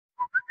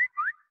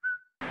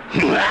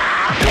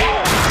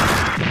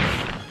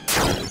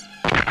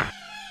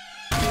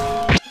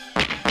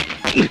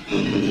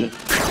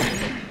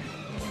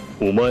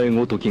お前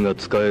ごときが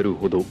使える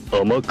ほど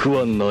甘く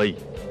はない。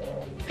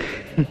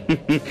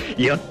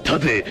やった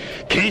ぜ、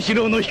ケンシ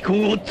ロウの飛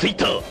行をつい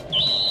た。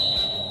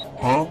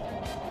は？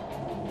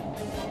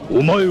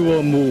お前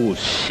はもう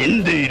死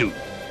んでいる。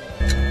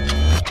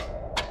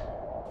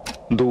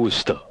どう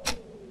した？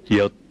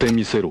やって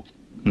みせろ。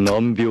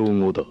何秒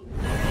後だ。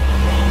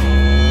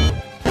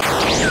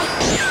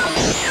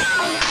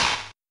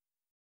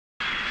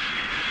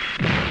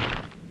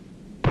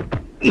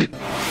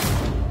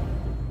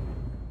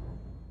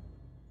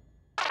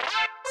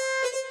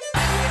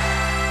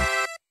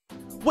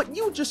What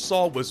you just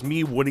saw was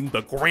me winning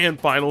the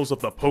grand finals of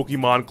the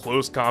Pokemon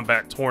Close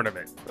Combat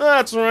tournament.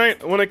 That's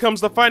right, when it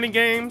comes to fighting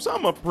games,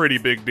 I'm a pretty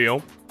big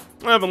deal.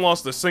 I haven't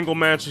lost a single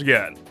match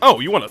yet. Oh,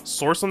 you want a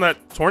source on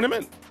that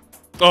tournament?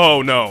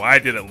 Oh no, I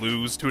didn't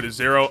lose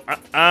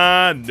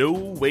 2-0. No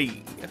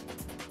way.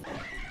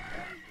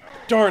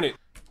 Darn it.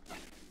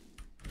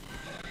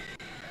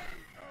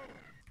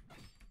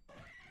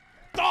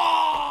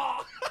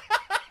 Oh!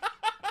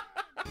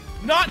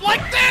 Not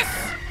like this!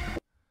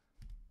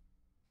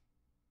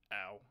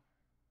 Ow.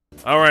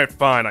 Alright,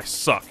 fine, I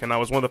suck, and I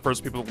was one of the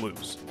first people to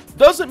lose.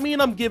 Doesn't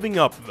mean I'm giving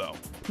up, though.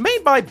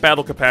 Made by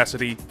Battle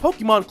Capacity,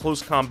 Pokemon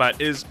Close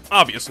Combat is,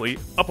 obviously,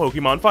 a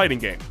Pokemon fighting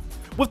game,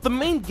 with the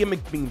main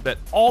gimmick being that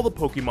all the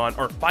Pokemon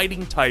are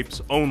fighting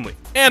types only.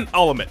 And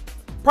I'll admit,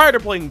 prior to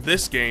playing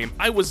this game,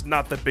 I was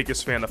not the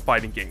biggest fan of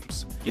fighting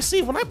games. You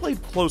see, when I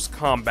played Close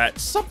Combat,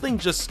 something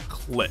just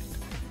clicked,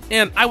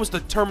 and I was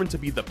determined to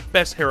be the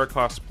best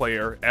Heracross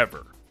player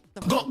ever.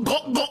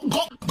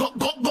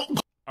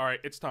 Alright,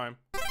 it's time.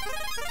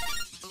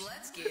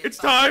 It's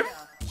time!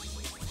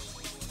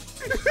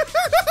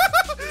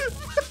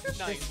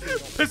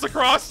 Piss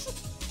across!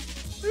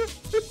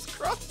 Piss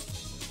across!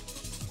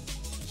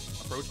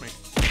 Approach me.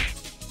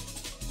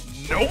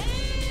 Nope!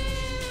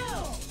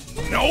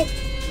 Nope!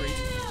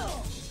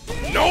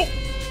 Nope!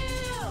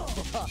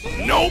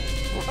 Nope!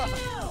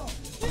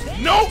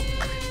 Nope!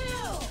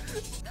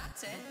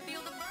 That's it.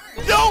 Feel the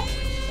burn. Nope!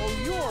 Oh,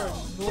 you're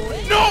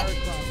annoying. Nope!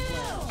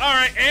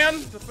 Alright,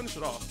 and to finish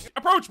it off,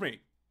 approach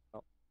me!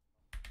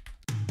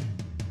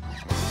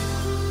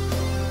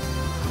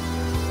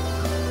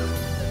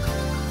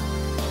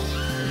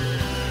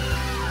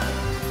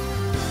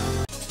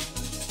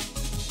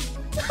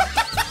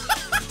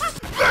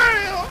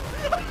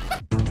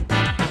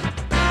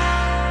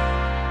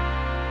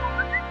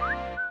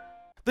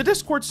 The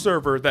Discord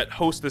server that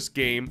hosts this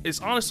game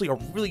is honestly a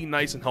really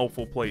nice and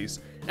helpful place,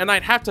 and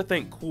I'd have to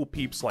thank cool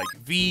peeps like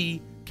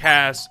V,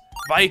 Cass,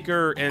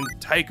 Viker, and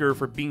Tiger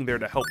for being there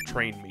to help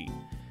train me.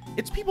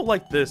 It's people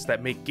like this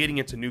that make getting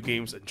into new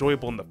games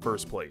enjoyable in the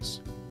first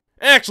place.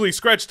 Actually,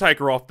 scratch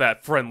Tiger off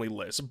that friendly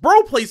list.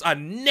 Bro plays a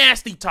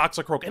nasty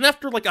Toxicroak, and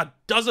after like a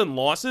dozen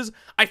losses,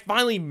 I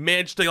finally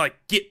managed to like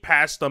get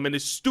past him and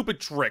his stupid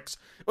tricks.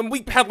 And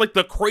we had like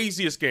the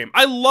craziest game.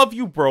 I love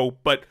you, bro,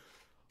 but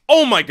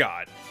oh my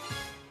god.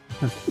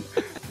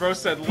 Bro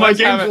said, my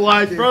game's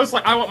lagging. Bro's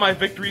like, I want my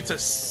victory to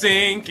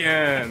sink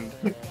in.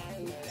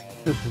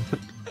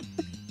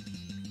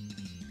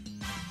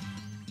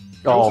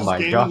 Oh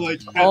my god. Like,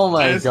 oh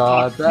my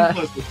god. That...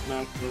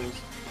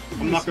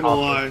 I'm not gonna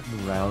lie.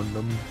 Around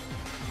them.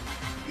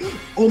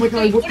 Oh my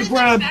god, what's the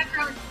grab?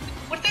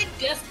 What's that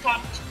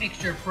desktop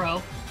picture,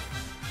 bro?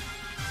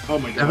 Oh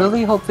my god. I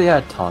really hope they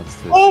had taunts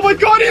too. Oh my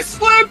god, he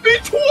slammed me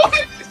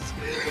twice!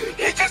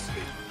 He just...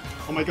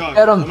 Oh my god.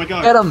 Get him! Oh my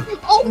god. Get him!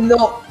 Oh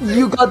no!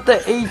 You got the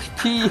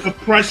HP! The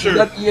pressure! You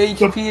got the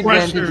HP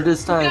advantage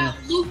this You time.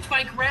 got looped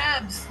by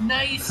grabs.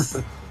 Nice.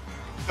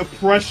 The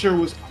pressure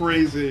was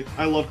crazy.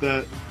 I love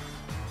that.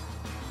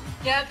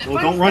 Yeah,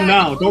 Well, don't run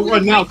now. Don't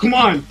run now. Come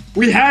on.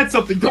 We had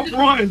something. Don't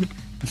run.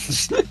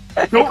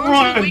 Don't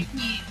run.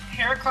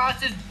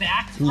 Heracross's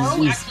back, bro.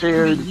 He's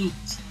scared.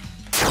 Looped.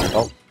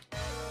 Oh.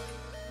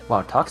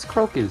 Wow,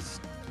 Toxicroak is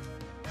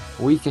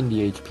weak in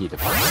the HP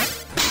department.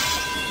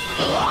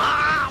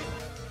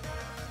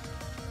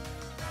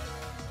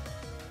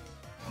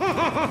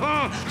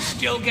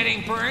 Still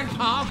getting burned,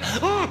 huh?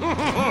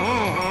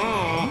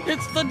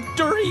 It's the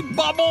dirty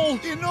bubble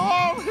in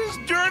all his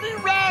dirty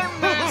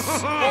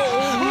roundness!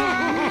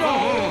 Oh,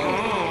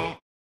 no!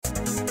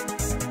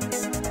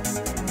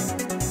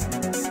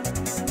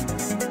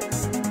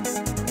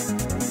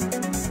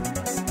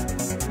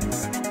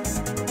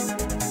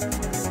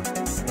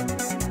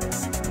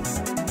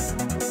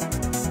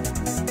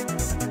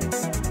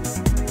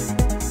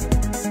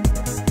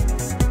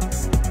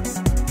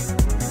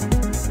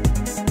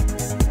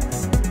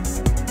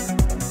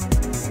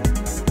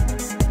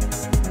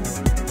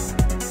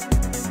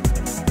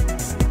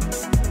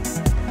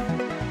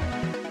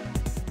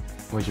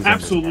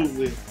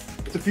 Absolutely.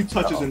 It's a few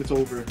touches and it's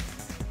over.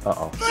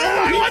 Uh-oh. He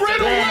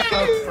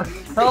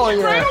Oh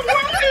yeah!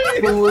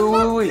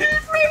 Wait.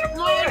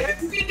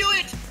 You can do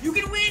it! You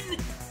can win!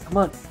 Come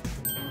on.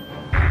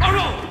 Oh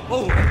no!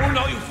 Oh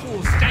no, you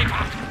fool! Stay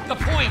back! The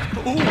point!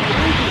 Ooh.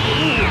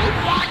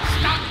 What's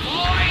the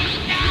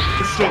point?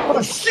 shit.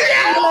 Oh, shit!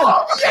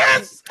 Oh,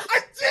 yes! I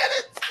did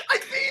it! I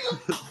beat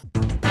him!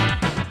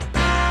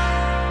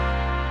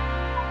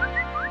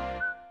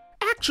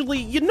 Actually,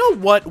 you know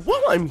what?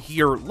 While I'm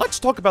here, let's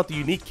talk about the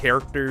unique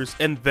characters,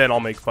 and then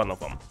I'll make fun of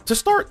them. To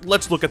start,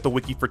 let's look at the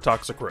wiki for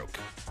Toxicroak.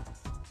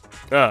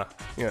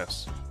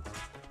 Yes.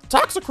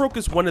 Toxicroak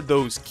is one of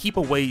those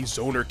keep-away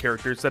zoner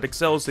characters that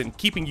excels in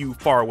keeping you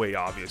far away,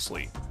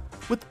 obviously.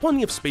 With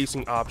plenty of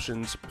spacing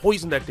options,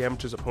 poison that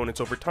damages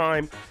opponents over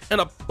time,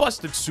 and a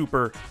busted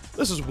super,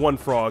 this is one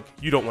frog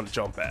you don't want to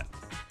jump at.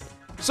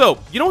 So,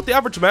 you know what the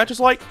average match is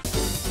like?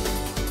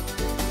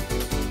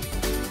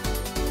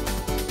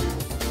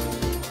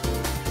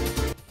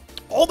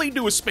 All they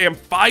do is spam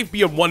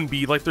 5B and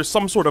 1B like there's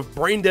some sort of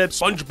brain-dead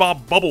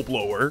SpongeBob bubble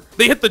blower.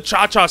 They hit the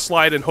cha-cha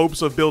slide in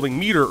hopes of building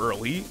meter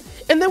early,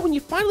 and then when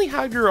you finally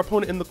have your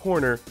opponent in the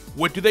corner,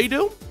 what do?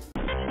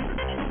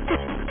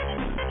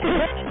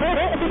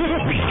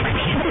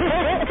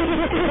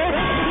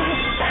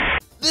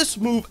 This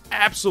move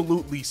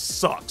absolutely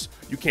sucks.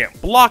 You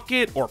can't block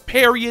it or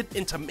parry it,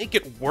 and to make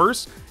it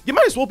worse, you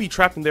might as well be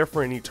trapped in there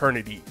for an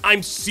eternity.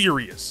 I'm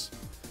serious.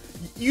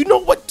 You know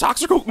what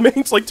Toxicroak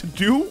mains like to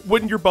do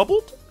when you're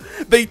bubbled?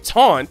 They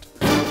taunt,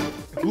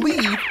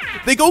 leave,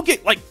 they go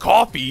get like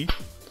coffee,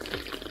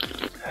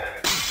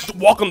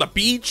 walk on the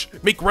beach,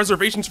 make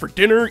reservations for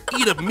dinner,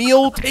 eat a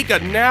meal, take a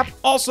nap.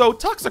 Also,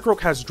 Toxicroak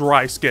has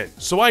dry skin,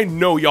 so I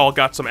know y'all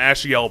got some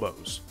ashy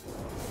elbows.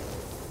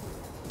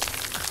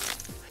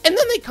 And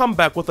then they come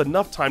back with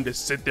enough time to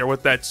sit there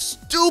with that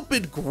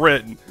stupid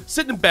grin,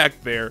 sitting back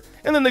there,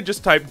 and then they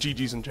just type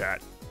GG's in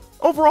chat.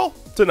 Overall,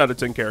 10 out of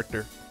 10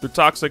 character. They're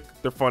toxic,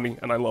 they're funny,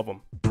 and I love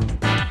them.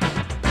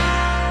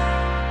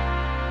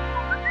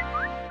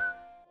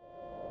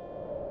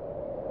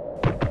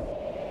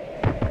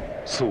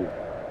 So,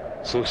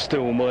 そして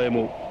お前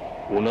も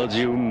同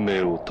じ運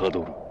命をた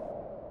どる。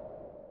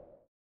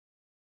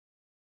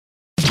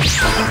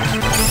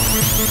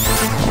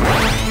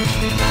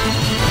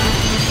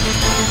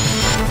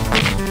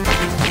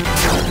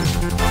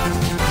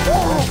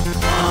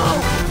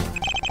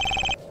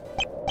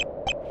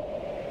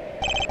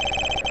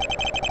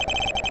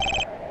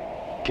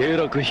経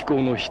絡飛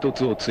行の一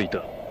つをついた。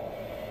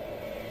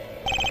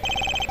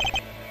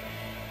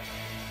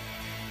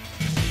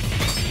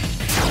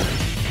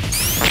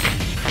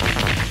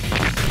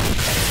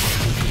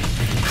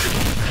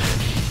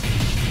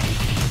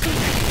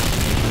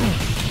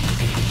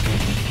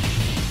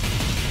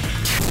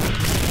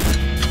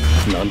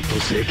なんと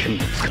聖剣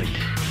の使い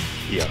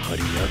手、やは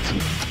り奴め。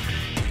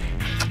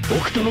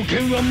僕との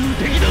剣は無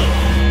敵だ。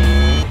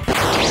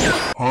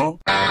は？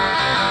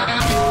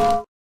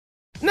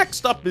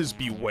 Next up is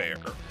Beware.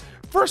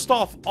 First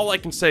off, all I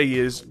can say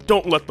is,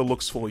 don't let the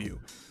looks fool you.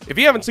 If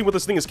you haven't seen what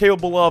this thing is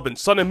capable of in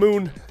Sun and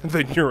Moon,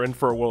 then you're in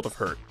for a world of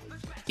hurt.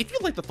 If you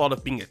like the thought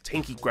of being a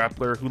tanky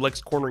grappler who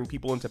likes cornering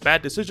people into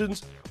bad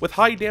decisions with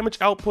high damage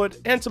output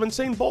and some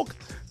insane bulk,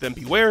 then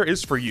Beware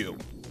is for you.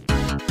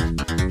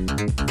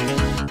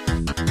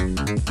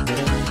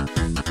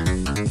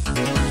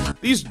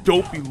 These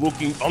dopey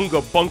looking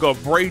Unga Bunga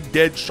braid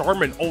dead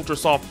Charmin Ultra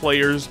Soft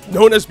players,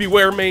 known as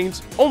Beware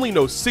mains, only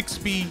know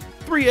 6B,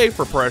 3A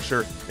for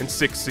pressure, and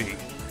 6C.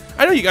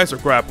 I know you guys are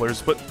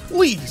grapplers, but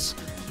please,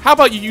 how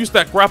about you use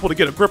that grapple to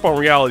get a grip on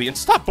reality and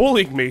stop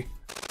bullying me?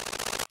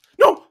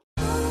 No!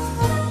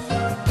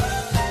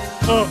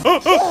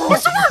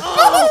 What's the word?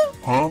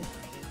 Huh?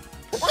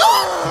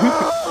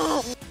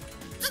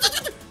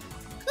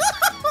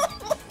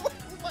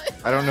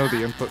 I don't know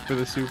the input for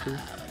the super.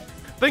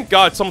 Thank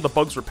God some of the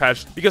bugs were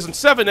patched, because in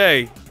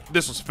 7A,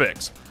 this was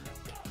fixed.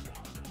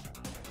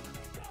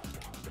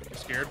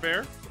 Scared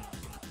bear?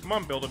 Come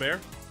on,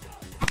 Build-A-Bear.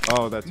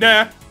 Oh, that's...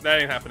 Nah,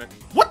 that ain't happening.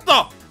 What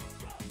the?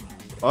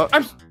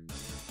 I'm...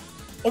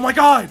 Oh my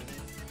God!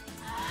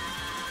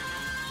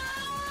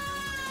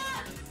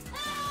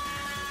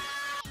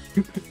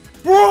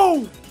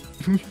 Bro!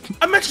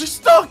 I'm actually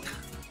stuck!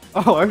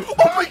 Oh,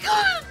 Oh my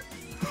God!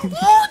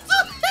 What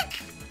the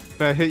heck?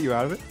 Did I hit you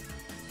out of it?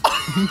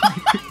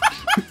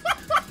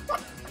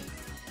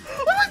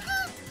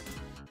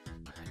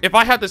 If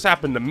I had this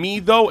happen to me,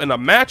 though, in a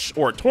match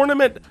or a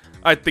tournament,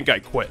 I think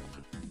I'd quit.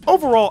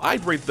 Overall,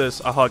 I'd rate this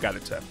a hug out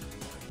of 10.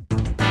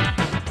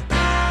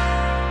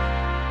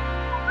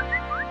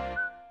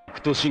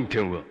 北神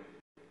拳は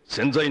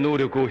潜在能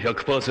力を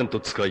 100%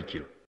 使い切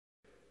る。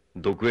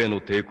毒への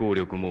抵抗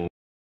力も。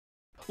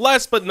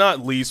 Last but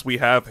not least, we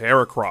have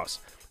Heracross.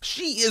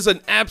 She is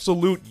an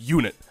absolute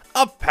unit,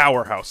 a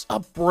powerhouse, a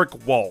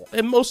brick wall,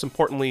 and most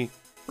importantly,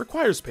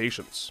 requires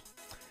patience.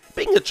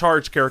 Being a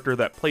charge character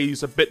that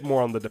plays a bit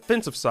more on the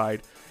defensive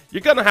side,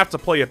 you're gonna have to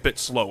play a bit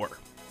slower.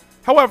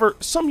 However,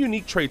 some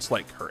unique traits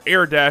like her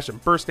air dash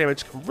and burst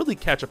damage can really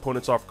catch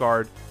opponents off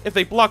guard if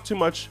they block too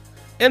much,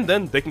 and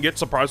then they can get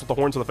surprised with the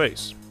horns in the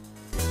face.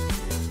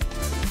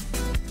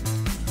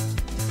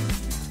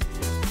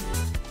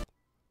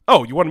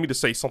 Oh, you wanted me to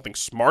say something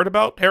smart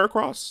about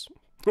Heracross?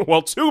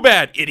 Well, too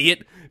bad,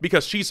 idiot,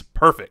 because she's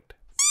perfect.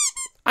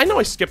 I know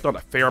I skipped on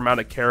a fair amount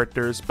of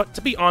characters, but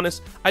to be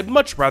honest, I'd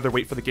much rather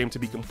wait for the game to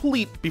be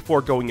complete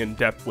before going in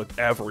depth with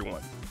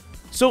everyone.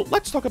 So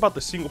let's talk about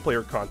the single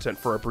player content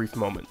for a brief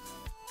moment.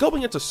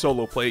 Going into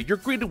solo play, you're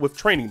greeted with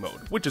training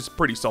mode, which is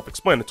pretty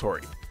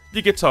self-explanatory.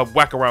 You get to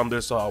whack around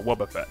this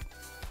Wobbuffet.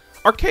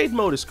 Arcade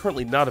mode is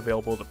currently not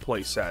available to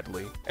play,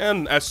 sadly,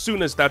 and as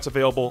soon as that's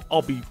available,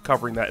 I'll be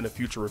covering that in a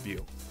future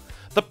review.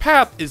 The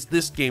Path is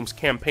this game's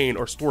campaign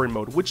or story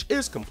mode, which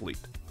is complete.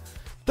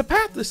 The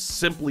Path is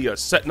simply a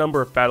set number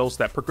of battles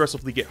that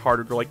progressively get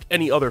harder like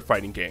any other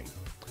fighting game.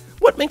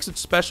 What makes it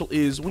special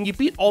is, when you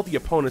beat all the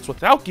opponents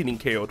without getting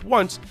KO'd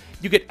once,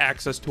 you get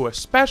access to a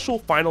special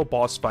final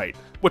boss fight,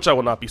 which I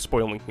will not be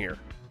spoiling here.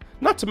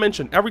 Not to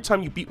mention, every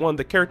time you beat one of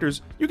the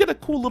characters, you get a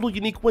cool little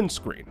unique win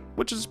screen,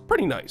 which is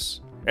pretty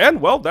nice.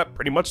 And well, that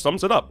pretty much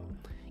sums it up.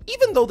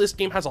 Even though this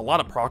game has a lot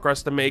of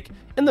progress to make,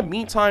 in the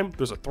meantime,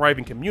 there's a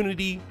thriving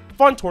community,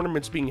 fun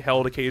tournaments being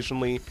held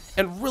occasionally,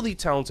 and really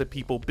talented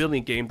people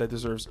building a game that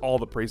deserves all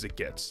the praise it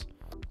gets.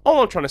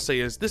 All I'm trying to say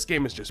is, this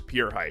game is just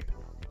pure hype.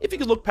 If you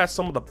could look past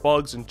some of the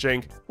bugs and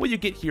jank, what you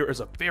get here is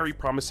a very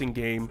promising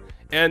game,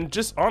 and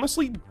just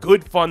honestly,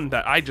 good fun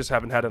that I just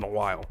haven't had in a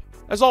while.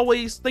 As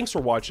always, thanks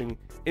for watching,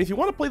 and if you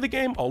want to play the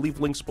game, I'll leave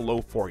links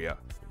below for you.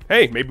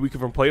 Hey, maybe we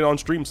can play it on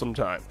stream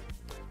sometime.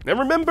 And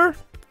remember,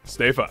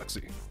 stay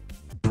foxy.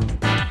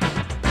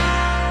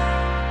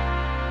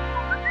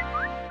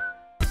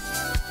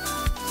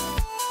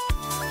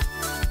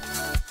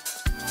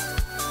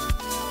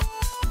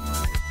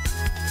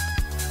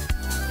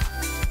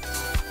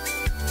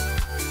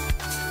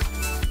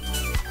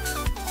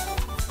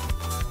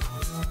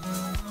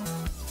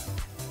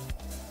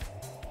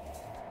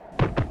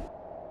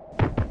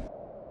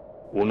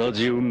同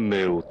じ運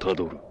命をた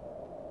どる。